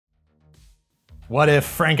What if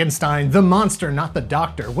Frankenstein, the monster, not the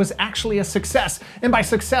doctor, was actually a success? And by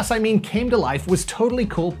success, I mean came to life, was totally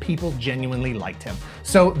cool, people genuinely liked him.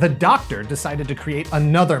 So the doctor decided to create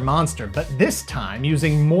another monster, but this time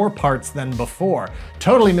using more parts than before,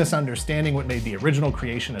 totally misunderstanding what made the original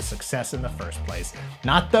creation a success in the first place.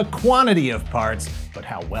 Not the quantity of parts, but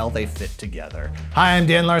how well they fit together. Hi, I'm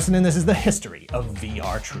Dan Larson, and this is the history of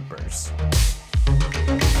VR Troopers.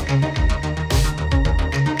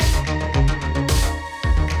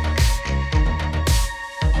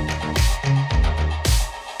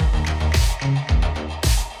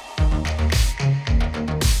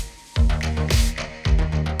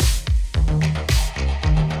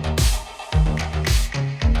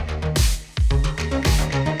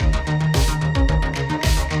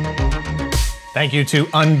 Thank you to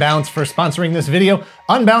Unbounce for sponsoring this video.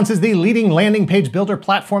 Unbounce is the leading landing page builder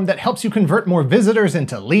platform that helps you convert more visitors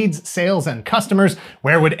into leads, sales, and customers.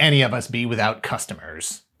 Where would any of us be without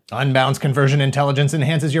customers? Unbounce Conversion Intelligence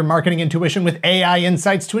enhances your marketing intuition with AI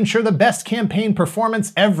insights to ensure the best campaign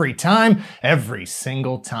performance every time, every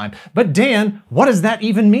single time. But Dan, what does that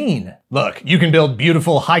even mean? Look, you can build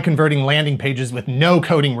beautiful, high-converting landing pages with no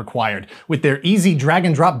coding required. With their easy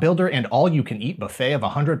drag-and-drop builder and all-you-can-eat buffet of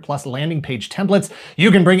 100+ landing page templates,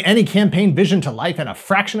 you can bring any campaign vision to life in a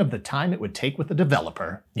fraction of the time it would take with a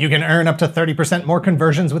developer. You can earn up to 30% more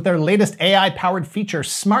conversions with their latest AI-powered feature,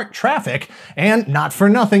 Smart Traffic, and not for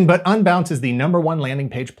nothing, but Unbounce is the #1 landing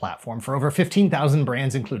page platform for over 15,000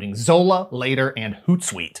 brands, including Zola, Later, and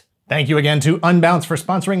Hootsuite. Thank you again to Unbounce for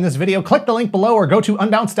sponsoring this video. Click the link below or go to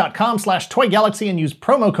unbounce.com/toygalaxy and use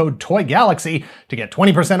promo code toygalaxy to get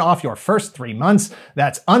 20% off your first 3 months.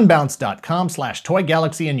 That's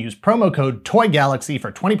unbounce.com/toygalaxy and use promo code toygalaxy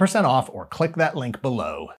for 20% off, or click that link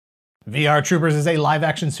below. VR Troopers is a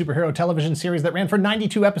live-action superhero television series that ran for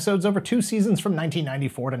 92 episodes over 2 seasons from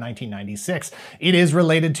 1994 to 1996. It is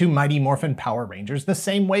related to Mighty Morphin Power Rangers the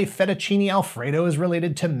same way fettuccine alfredo is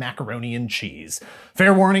related to macaroni and cheese.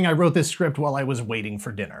 Fair warning, I wrote this script while I was waiting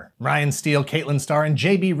for dinner. Ryan Steele, Caitlin Starr, and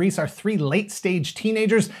JB Reese are 3 late-stage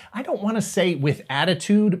teenagers. I don't want to say with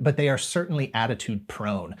attitude, but they are certainly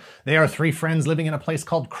attitude-prone. They are 3 friends living in a place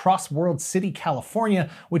called Crossworld City, California,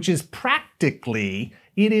 which is practically...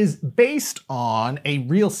 It is based on a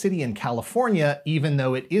real city in California, even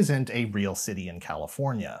though it isn't a real city in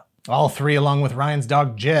California. All 3, along with Ryan's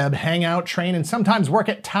dog Jeb, hang out, train, and sometimes work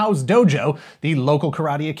at Tao's Dojo, the local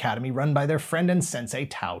karate academy run by their friend and sensei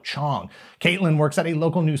Tao Chong. Caitlin works at a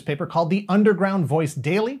local newspaper called the Underground Voice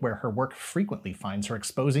Daily, where her work frequently finds her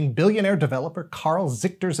exposing billionaire developer Carl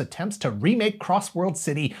Zichter's attempts to remake Crossworld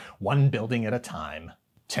City 1 building at a time.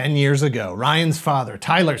 10 years ago, Ryan's father,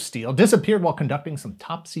 Tyler Steele, disappeared while conducting some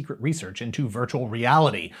top-secret research into virtual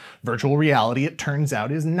reality. Virtual reality, it turns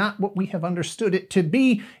out, is not what we have understood it to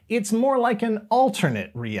be. It's more like an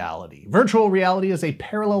alternate reality. Virtual reality is a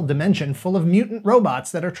parallel dimension full of mutant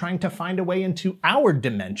robots that are trying to find a way into our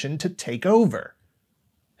dimension to take over.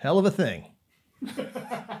 Hell of a thing.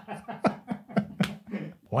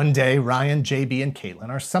 One day, Ryan, JB, and Caitlin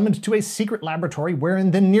are summoned to a secret laboratory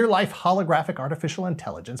wherein the near-life holographic artificial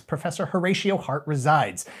intelligence Professor Horatio Hart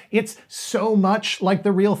resides. It's so much like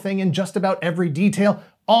the real thing in just about every detail,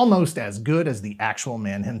 almost as good as the actual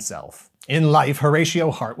man himself. In life,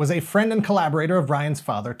 Horatio Hart was a friend and collaborator of Ryan's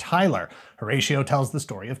father, Tyler. Horatio tells the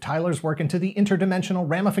story of Tyler's work into the interdimensional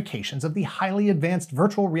ramifications of the highly advanced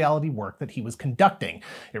virtual reality work that he was conducting.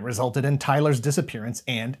 It resulted in Tyler's disappearance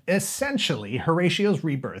and, essentially, Horatio's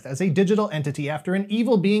rebirth as a digital entity after an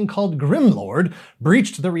evil being called Grimlord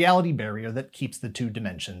breached the reality barrier that keeps the 2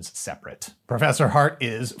 dimensions separate. Professor Hart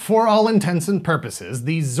is, for all intents and purposes,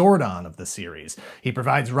 the Zordon of the series. He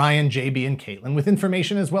provides Ryan, JB, and Caitlin with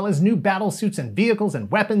information as well as new battle suits and vehicles and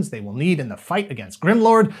weapons they will need in the fight against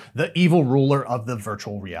Grimlord, the evil ruler of the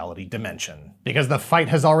virtual reality dimension. Because the fight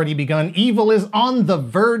has already begun, evil is on the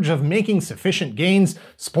verge of making sufficient gains.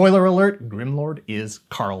 Spoiler alert, Grimlord is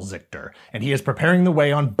Carl Zichter, and he is preparing the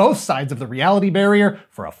way on both sides of the reality barrier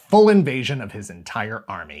for a full invasion of his entire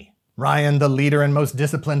army. Ryan, the leader and most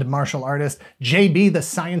disciplined martial artist, JB, the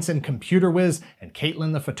science and computer whiz, and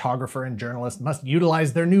Caitlin, the photographer and journalist, must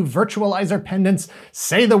utilize their new virtualizer pendants,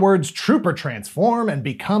 say the words Trooper Transform, and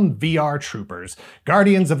become VR Troopers.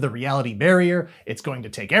 Guardians of the reality barrier, it's going to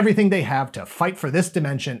take everything they have to fight for this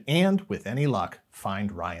dimension and, with any luck,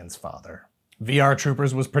 find Ryan's father. VR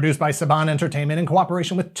Troopers was produced by Saban Entertainment in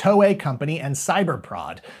cooperation with Toei Company and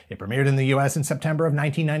Cyberprod. It premiered in the US in September of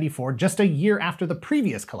 1994, just a year after the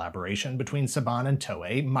previous collaboration between Saban and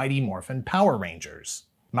Toei, Mighty Morphin Power Rangers.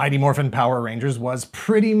 Mighty Morphin Power Rangers was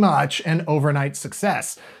pretty much an overnight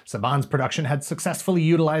success. Saban's production had successfully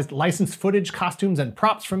utilized licensed footage, costumes, and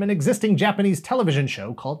props from an existing Japanese television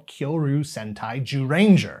show called Kyoryū Sentai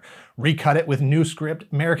Zyuranger. Recut it with new script,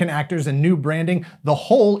 American actors, and new branding, the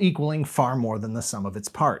whole equaling far more than the sum of its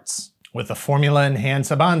parts. With the formula in hand,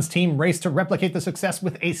 Saban's team raced to replicate the success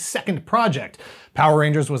with a second project. Power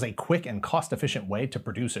Rangers was a quick and cost-efficient way to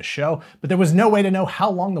produce a show, but there was no way to know how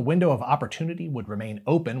long the window of opportunity would remain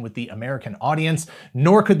open with the American audience,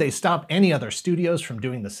 nor could they stop any other studios from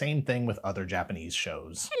doing the same thing with other Japanese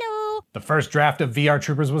shows. Hello. The first draft of VR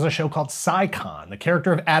Troopers was a show called Psycon. The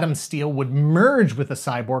character of Adam Steele would merge with a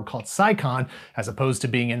cyborg called Psycon, as opposed to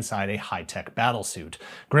being inside a high-tech battlesuit.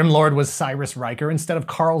 Grimlord was Cyrus Riker instead of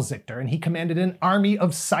Carl Zichter, and he commanded an army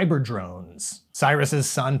of Cyberdrones. Cyrus's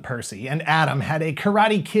son Percy and Adam had a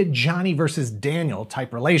Karate Kid Johnny versus Daniel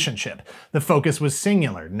type relationship. The focus was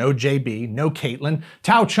singular, no JB, no Caitlin.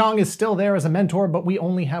 Tao Chong is still there as a mentor, but we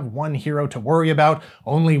only have one hero to worry about,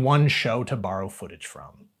 only one show to borrow footage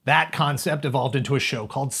from. That concept evolved into a show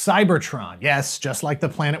called Cybertron. Yes, just like the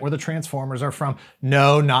planet where the Transformers are from.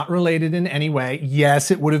 No, not related in any way. Yes,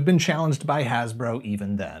 it would have been challenged by Hasbro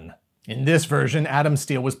even then. In this version, Adam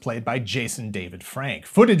Steele was played by Jason David Frank.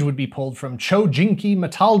 Footage would be pulled from Toygalaxytv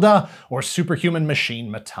Metalder or Superhuman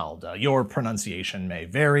Machine Metalder. Your pronunciation may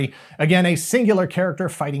vary. Again, a singular character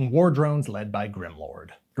fighting war drones led by Grimlord.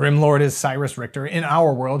 Grimlord is Cyrus Richter in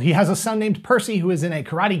our world. He has a son named Percy who is in a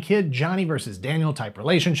Karate Kid Johnny versus Daniel type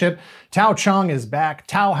relationship. Tao Chong is back.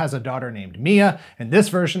 Tao has a daughter named Mia, and this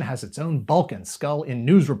version has its own Bulk and Skull in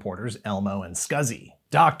news reporters Elmo and Scuzzy.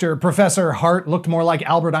 Professor Hart looked more like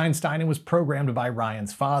Albert Einstein and was programmed by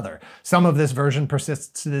Ryan's father. Some of this version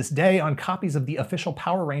persists to this day on copies of the official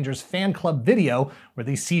Power Rangers fan club video, where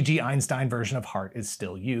the CG Einstein version of Hart is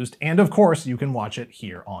still used, and of course you can watch it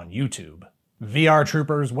here on YouTube. VR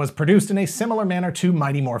Troopers was produced in a similar manner to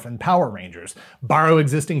Mighty Morphin Power Rangers. Borrow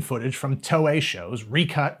existing footage from Toei shows,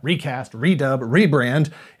 recut, recast, redub,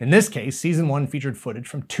 rebrand. In this case, Season 1 featured footage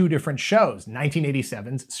from two different shows,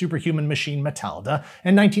 1987's Superhuman Machine Metalder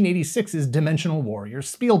and 1986's Dimensional Warrior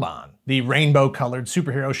Spielban. The rainbow-colored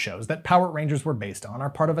superhero shows that Power Rangers were based on are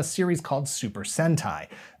part of a series called Super Sentai.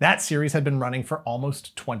 That series had been running for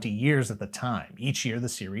almost 20 years at the time. Each year the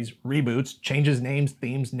series reboots, changes names,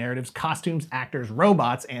 themes, narratives, costumes, actors,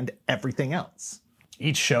 robots, and everything else.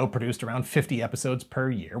 Each show produced around 50 episodes per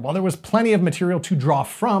year. While there was plenty of material to draw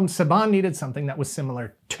from, Saban needed something that was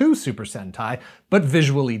similar to Super Sentai, but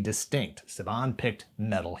visually distinct. Saban picked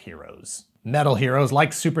Metal Heroes. Metal Heroes,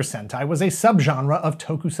 like Super Sentai, was a subgenre of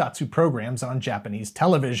tokusatsu programs on Japanese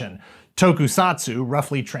television. Tokusatsu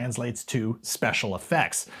roughly translates to special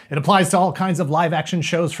effects. It applies to all kinds of live-action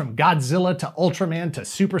shows from Godzilla to Ultraman to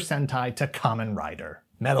Super Sentai to Kamen Rider.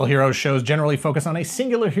 Metal Heroes shows generally focus on a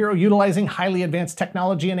singular hero utilizing highly advanced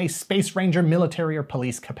technology in a Space Ranger military or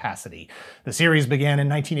police capacity. The series began in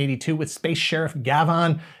 1982 with Space Sheriff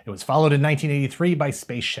Gavan. It was followed in 1983 by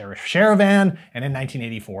Space Sheriff Shaider, and in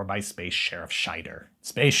 1984 by Space Sheriff Shaider.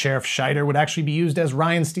 Space Sheriff Shaider would actually be used as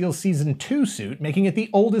Ryan Steele's Season 2 suit, making it the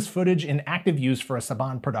oldest footage in active use for a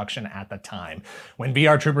Saban production at the time. When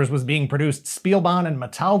VR Troopers was being produced, Spielban and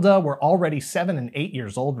Metalder were already 7 and 8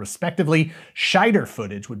 years old respectively. Shaider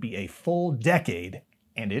footage would be a full decade,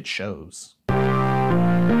 and it shows.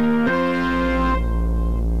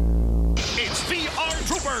 It's VR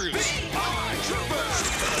Troopers! VR Troopers!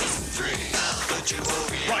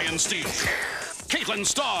 Ryan Steele, Caitlin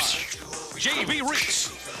Starr, J.B. Reese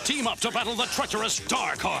team up to battle the treacherous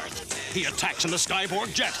Darkheart. He attacks in the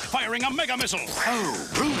Skyborg jet, firing a mega missile. Oh,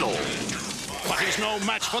 brutal. But he's no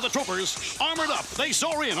match for the Troopers. Armored up, they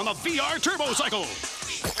soar in on the VR Turbo Cycle.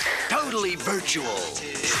 Totally virtual.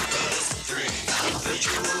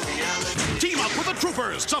 Team up with the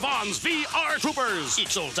Troopers, Saban's VR Troopers, each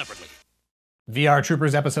sold separately. VR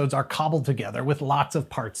Troopers episodes are cobbled together with lots of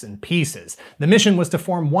parts and pieces. The mission was to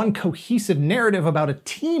form one cohesive narrative about a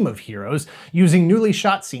team of heroes, using newly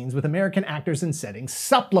shot scenes with American actors and settings,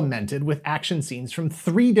 supplemented with action scenes from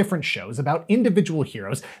 3 different shows about individual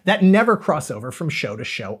heroes that never cross over from show to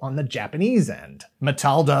show on the Japanese end.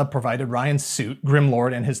 Metalder provided Ryan's suit,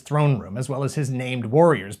 Grimlord, and his throne room, as well as his named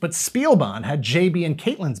warriors, but Spielban had JB and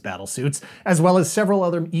Caitlin's battlesuits, as well as several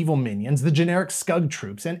other evil minions, the generic Scug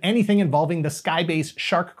troops, and anything involving the sky-based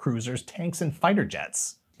shark cruisers, tanks, and fighter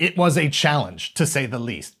jets. It was a challenge, to say the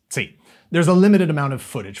least. See, there's a limited amount of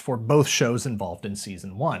footage for both shows involved in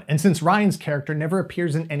Season 1, and since Ryan's character never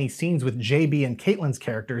appears in any scenes with JB and Caitlin's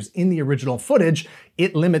characters in the original footage,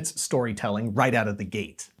 it limits storytelling right out of the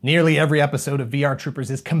gate. Nearly every episode of VR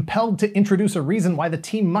Troopers is compelled to introduce a reason why the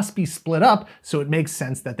team must be split up, so it makes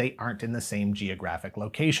sense that they aren't in the same geographic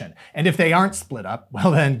location. And if they aren't split up,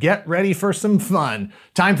 well then get ready for some fun.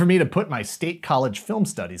 Time for me to put my State College Film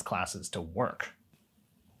Studies classes to work.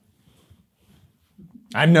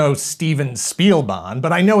 I'm no Steven Spielban,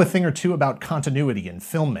 but I know a thing or two about continuity in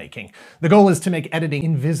filmmaking. The goal is to make editing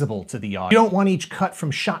invisible to the audience. You don't want each cut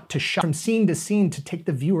from shot to shot, from scene to scene, to take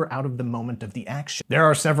the viewer out of the moment of the action. There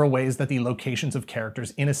are several ways that the locations of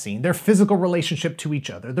characters in a scene, their physical relationship to each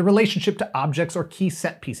other, the relationship to objects or key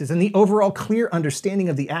set pieces, and the overall clear understanding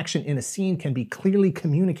of the action in a scene can be clearly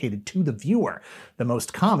communicated to the viewer. The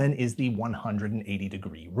most common is the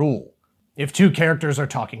 180-degree rule. If two characters are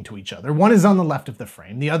talking to each other, one is on the left of the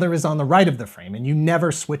frame, the other is on the right of the frame, and you never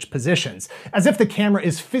switch positions, as if the camera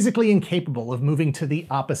is physically incapable of moving to the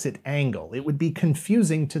opposite angle. It would be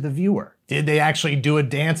confusing to the viewer. Did they actually do a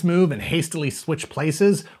dance move and hastily switch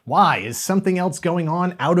places? Why? Is something else going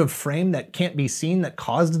on out of frame that can't be seen that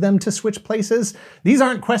caused them to switch places? These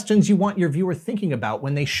aren't questions you want your viewer thinking about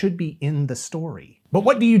when they should be in the story. But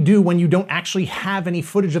what do you do when you don't actually have any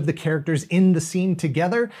footage of the characters in the scene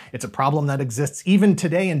together? It's a problem that exists even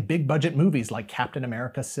today in big budget movies like Captain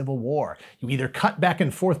America: Civil War. You either cut back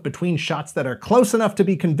and forth between shots that are close enough to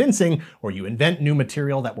be convincing, or you invent new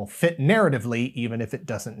material that will fit narratively even if it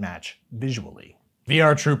doesn't match visually.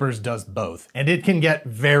 VR Troopers does both, and it can get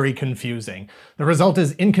very confusing. The result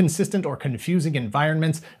is inconsistent or confusing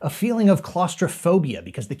environments, a feeling of claustrophobia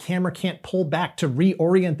because the camera can't pull back to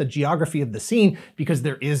reorient the geography of the scene because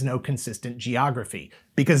there is no consistent geography,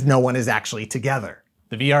 because no one is actually together.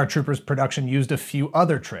 The VR Troopers production used a few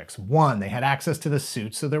other tricks. One, they had access to the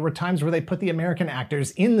suits, so there were times where they put the American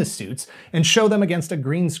actors in the suits and show them against a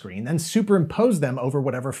green screen, then superimpose them over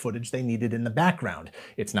whatever footage they needed in the background.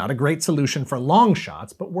 It's not a great solution for long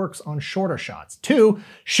shots, but works on shorter shots. Two,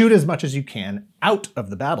 shoot as much as you can out of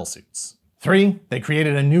the battlesuits. 3, they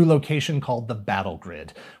created a new location called the Battle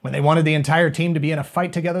Grid. When they wanted the entire team to be in a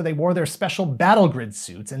fight together, they wore their special Battle Grid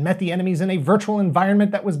suits and met the enemies in a virtual environment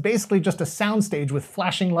that was basically just a soundstage with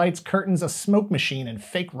flashing lights, curtains, a smoke machine, and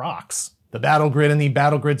fake rocks. The Battle Grid and the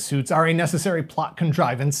Battle Grid suits are a necessary plot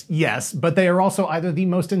contrivance, yes, but they are also either the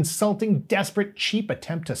most insulting, desperate, cheap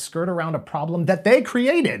attempt to skirt around a problem that they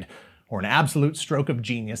created, or an absolute stroke of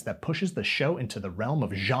genius that pushes the show into the realm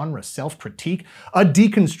of genre self-critique, a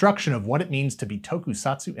deconstruction of what it means to be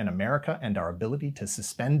tokusatsu in America and our ability to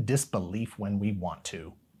suspend disbelief when we want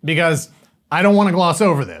to. Because I don't want to gloss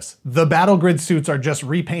over this. The Battle Grid suits are just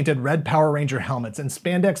repainted red Power Ranger helmets and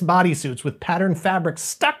spandex bodysuits with patterned fabric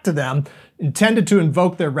stuck to them, intended to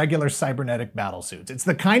invoke their regular cybernetic battlesuits. It's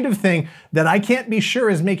the kind of thing that I can't be sure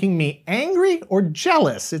is making me angry or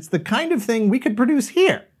jealous. It's the kind of thing we could produce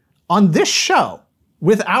here, on this show,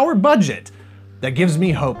 with our budget, that gives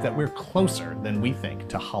me hope that we're closer than we think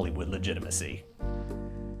to Hollywood legitimacy.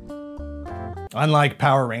 Unlike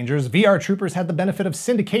Power Rangers, VR Troopers had the benefit of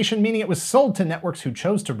syndication, meaning it was sold to networks who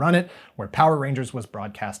chose to run it, where Power Rangers was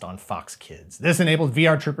broadcast on Fox Kids. This enabled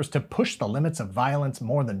VR Troopers to push the limits of violence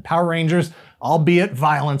more than Power Rangers, albeit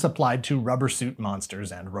violence applied to rubber suit monsters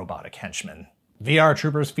and robotic henchmen. VR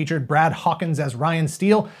Troopers featured Brad Hawkins as Ryan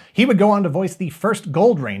Steele. He would go on to voice the first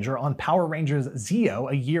Gold Ranger on Power Rangers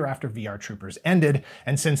Zeo a year after VR Troopers ended,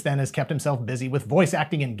 and since then has kept himself busy with voice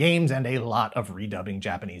acting in games and a lot of redubbing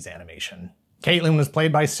Japanese animation. Caitlin was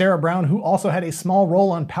played by Sarah Brown, who also had a small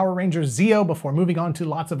role on Power Rangers Zeo before moving on to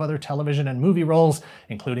lots of other television and movie roles,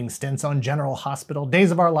 including stints on General Hospital,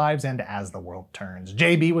 Days of Our Lives, and As the World Turns.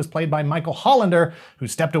 JB was played by Michael Hollander, who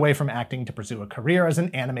stepped away from acting to pursue a career as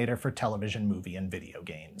an animator for television, movie, and video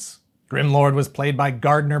games. Grimlord was played by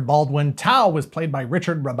Gardner Baldwin, Tao was played by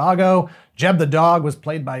Richard Rabago, Jeb the Dog was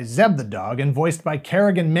played by Zeb the Dog, and voiced by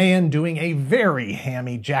Kerrigan Mahan, doing a very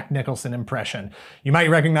hammy Jack Nicholson impression. You might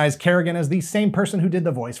recognize Kerrigan as the same person who did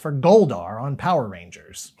the voice for Goldar on Power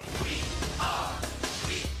Rangers.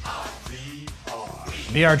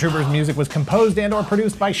 VR Troopers music was composed and or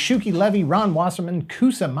produced by Shuki Levy, Ron Wasserman,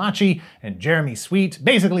 Kusa Machi, and Jeremy Sweet,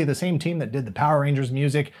 basically the same team that did the Power Rangers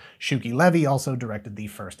music. Shuki Levy also directed the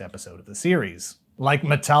first episode of the series. Like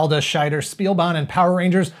Metalder, Shaider, Spielban, and Power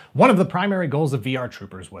Rangers, one of the primary goals of VR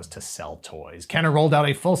Troopers was to sell toys. Kenner rolled out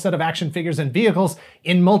a full set of action figures and vehicles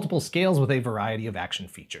in multiple scales with a variety of action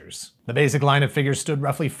features. The basic line of figures stood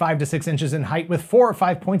roughly 5 to 6 inches in height with 4 or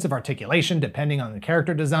 5 points of articulation depending on the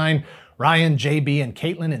character design. Ryan, JB, and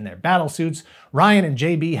Caitlin in their battle suits. Ryan and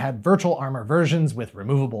JB had virtual armor versions with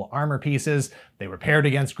removable armor pieces. They were paired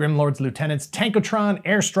against Grimlord's lieutenants Tankotron,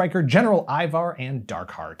 Air Striker, General Ivar, and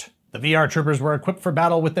Darkheart. The VR Troopers were equipped for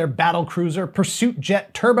battle with their battle cruiser, pursuit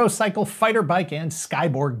jet, turbo cycle, fighter bike, and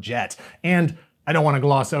Skyborg jet. And I don't want to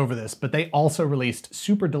gloss over this, but they also released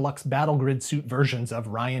super deluxe battle grid suit versions of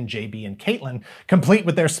Ryan, JB, and Caitlin, complete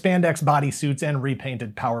with their spandex bodysuits and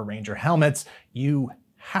repainted Power Ranger helmets. You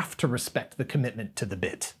have to respect the commitment to the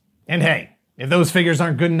bit. And hey, if those figures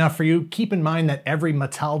aren't good enough for you, keep in mind that every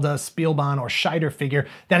Metalder, Spielban, or Shaider figure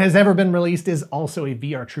that has ever been released is also a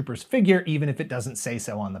VR Troopers figure, even if it doesn't say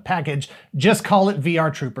so on the package. Just call it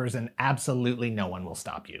VR Troopers and absolutely no one will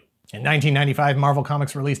stop you. In 1995, Marvel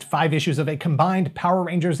Comics released 5 issues of a combined Power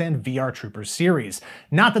Rangers and VR Troopers series.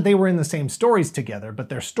 Not that they were in the same stories together, but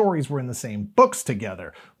their stories were in the same books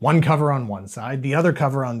together. One cover on one side, the other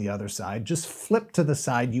cover on the other side, just flip to the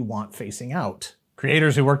side you want facing out.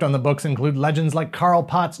 Creators who worked on the books include legends like Carl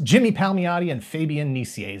Potts, Jimmy Palmiotti, and Fabian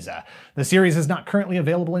Nicieza. The series is not currently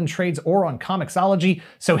available in trades or on Comixology,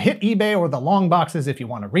 so hit eBay or the long boxes if you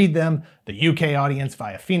want to read them. The UK audience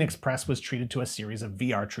via Phoenix Press was treated to a series of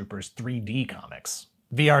VR Troopers 3D comics.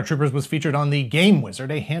 VR Troopers was featured on the Game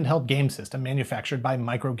Wizard, a handheld game system manufactured by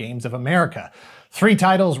Microgames of America. 3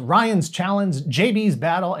 titles: Ryan's Challenge, JB's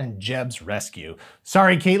Battle, and Jeb's Rescue.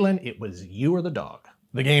 Sorry, Caitlin, it was you or the dog.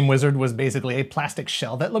 The Game Wizard was basically a plastic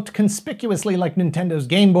shell that looked conspicuously like Nintendo's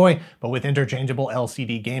Game Boy, but with interchangeable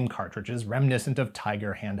LCD game cartridges reminiscent of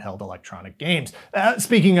Tiger handheld electronic games.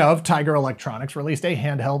 Speaking of, Tiger Electronics released a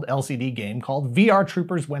handheld LCD game called VR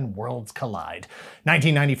Troopers When Worlds Collide.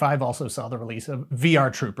 1995 also saw the release of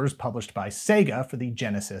VR Troopers, published by Sega for the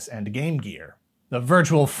Genesis and Game Gear. The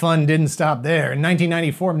virtual fun didn't stop there. In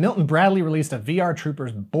 1994, Milton Bradley released a VR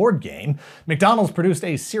Troopers board game. McDonald's produced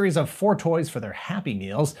a series of 4 toys for their Happy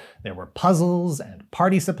Meals. There were puzzles and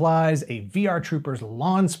party supplies, a VR Troopers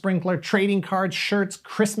lawn sprinkler, trading cards, shirts,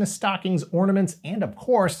 Christmas stockings, ornaments, and of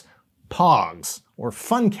course, Pogs, or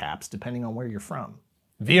fun caps, depending on where you're from.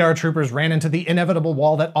 VR Troopers ran into the inevitable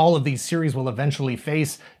wall that all of these series will eventually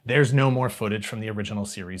face. There's no more footage from the original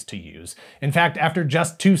series to use. In fact, after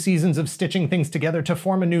just 2 seasons of stitching things together to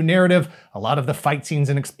form a new narrative, a lot of the fight scenes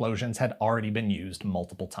and explosions had already been used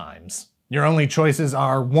multiple times. Your only choices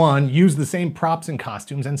are: 1, use the same props and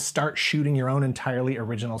costumes and start shooting your own entirely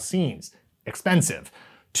original scenes. Expensive.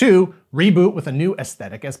 2, reboot with a new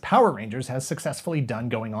aesthetic, as Power Rangers has successfully done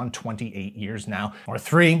going on 28 years now. Or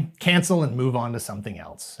 3, cancel and move on to something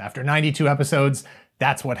else. After 92 episodes,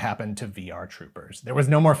 that's what happened to VR Troopers. There was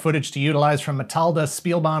no more footage to utilize from Metalder,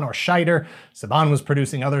 Spielban, or Shaider. Saban was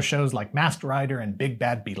producing other shows like Masked Rider and Big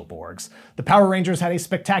Bad Beetleborgs. The Power Rangers had a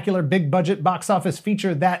spectacular big-budget box office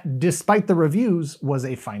feature that, despite the reviews, was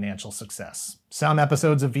a financial success. Some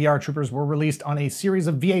episodes of VR Troopers were released on a series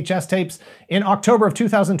of VHS tapes. In October of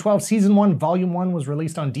 2012, Season 1, Volume 1 was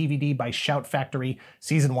released on DVD by Shout Factory.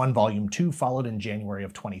 Season 1, Volume 2 followed in January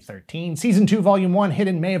of 2013. Season 2, Volume 1 hit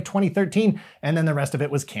in May of 2013, and then the rest of it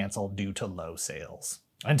was canceled due to low sales.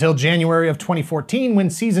 Until January of 2014,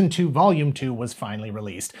 when Season 2, Volume 2 was finally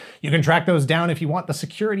released. You can track those down if you want the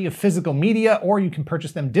security of physical media, or you can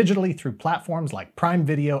purchase them digitally through platforms like Prime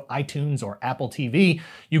Video, iTunes, or Apple TV.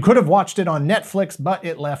 You could have watched it on Netflix, but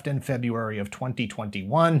it left in February of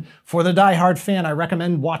 2021. For the diehard fan, I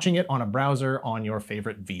recommend watching it on a browser on your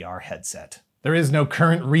favorite VR headset. There is no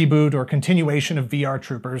current reboot or continuation of VR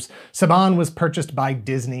Troopers. Saban was purchased by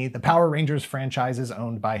Disney. The Power Rangers franchise is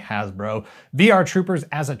owned by Hasbro. VR Troopers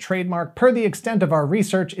as a trademark, per the extent of our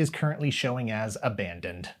research, is currently showing as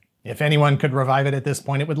abandoned. If anyone could revive it at this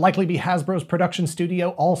point, it would likely be Hasbro's production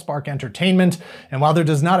studio, Allspark Entertainment. And while there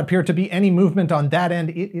does not appear to be any movement on that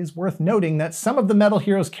end, it is worth noting that some of the Metal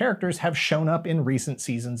Heroes characters have shown up in recent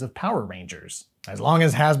seasons of Power Rangers. As long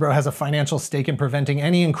as Hasbro has a financial stake in preventing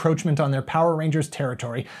any encroachment on their Power Rangers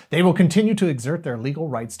territory, they will continue to exert their legal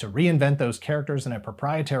rights to reinvent those characters in a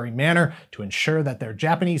proprietary manner to ensure that their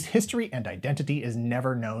Japanese history and identity is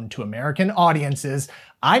never known to American audiences.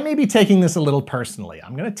 I may be taking this a little personally.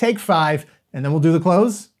 I'm gonna take 5, and then we'll do the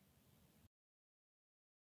close.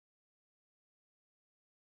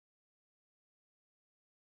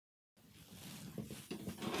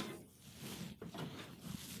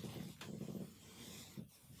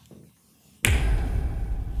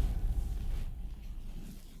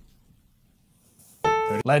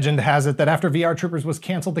 Legend has it that after VR Troopers was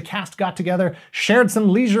canceled, the cast got together, shared some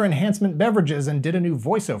leisure enhancement beverages, and did a new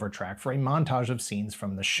voiceover track for a montage of scenes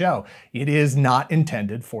from the show. It is not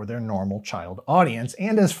intended for their normal child audience,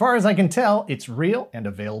 and as far as I can tell, it's real and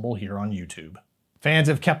available here on YouTube. Fans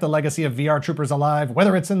have kept the legacy of VR Troopers alive,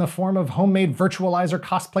 whether it's in the form of homemade virtualizer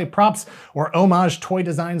cosplay props or homage toy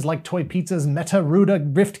designs like Toy Pizza's Meta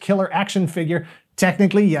Ruda Rift Killer action figure.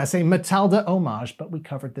 Technically, yes, a Metalder homage, but we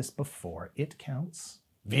covered this before. It counts.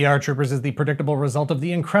 VR Troopers is the predictable result of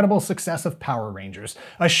the incredible success of Power Rangers,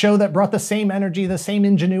 a show that brought the same energy, the same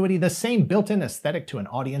ingenuity, the same built-in aesthetic to an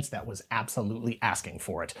audience that was absolutely asking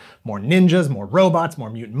for it. More ninjas, more robots,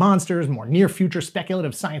 more mutant monsters, more near-future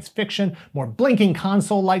speculative science fiction, more blinking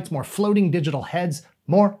console lights, more floating digital heads,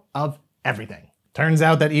 more of everything. Turns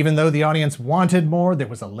out that even though the audience wanted more, there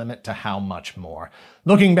was a limit to how much more.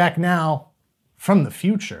 Looking back now, from the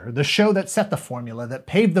future, the show that set the formula, that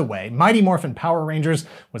paved the way, Mighty Morphin Power Rangers,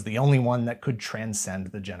 was the only one that could transcend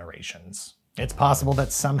the generations. It's possible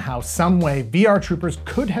that somehow, someway, VR Troopers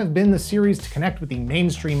could have been the series to connect with the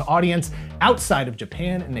mainstream audience outside of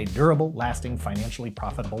Japan in a durable, lasting, financially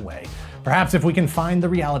profitable way. Perhaps if we can find the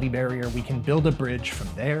reality barrier, we can build a bridge from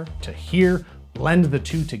there to here, blend the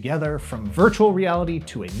two together from virtual reality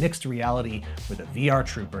to a mixed reality where the VR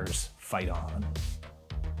Troopers fight on.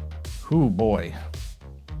 Ooh boy.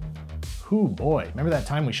 Ooh boy. Remember that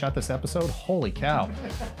time we shot this episode? Holy cow.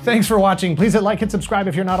 Thanks for watching. Please hit like, hit subscribe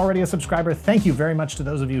if you're not already a subscriber. Thank you very much to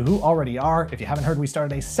those of you who already are. If you haven't heard, we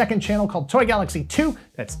started a second channel called Toy Galaxy 2.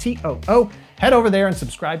 That's T-O-O. Head over there and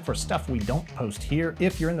subscribe for stuff we don't post here.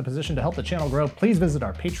 If you're in the position to help the channel grow, please visit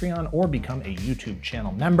our Patreon or become a YouTube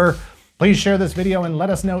channel member. Please share this video and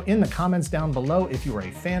let us know in the comments down below if you were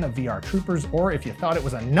a fan of VR Troopers or if you thought it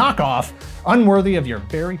was a knockoff unworthy of your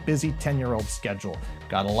very busy 10-year-old schedule.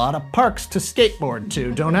 Got a lot of parks to skateboard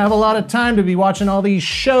to, don't have a lot of time to be watching all these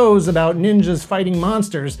shows about ninjas fighting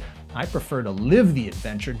monsters. I prefer to live the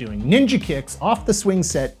adventure doing ninja kicks off the swing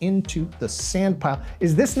set into the sand pile.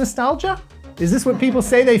 Is this nostalgia? Is this what people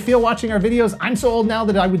say they feel watching our videos? I'm so old now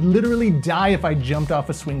that I would literally die if I jumped off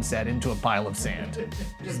a swing set into a pile of sand.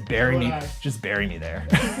 Just bury me there.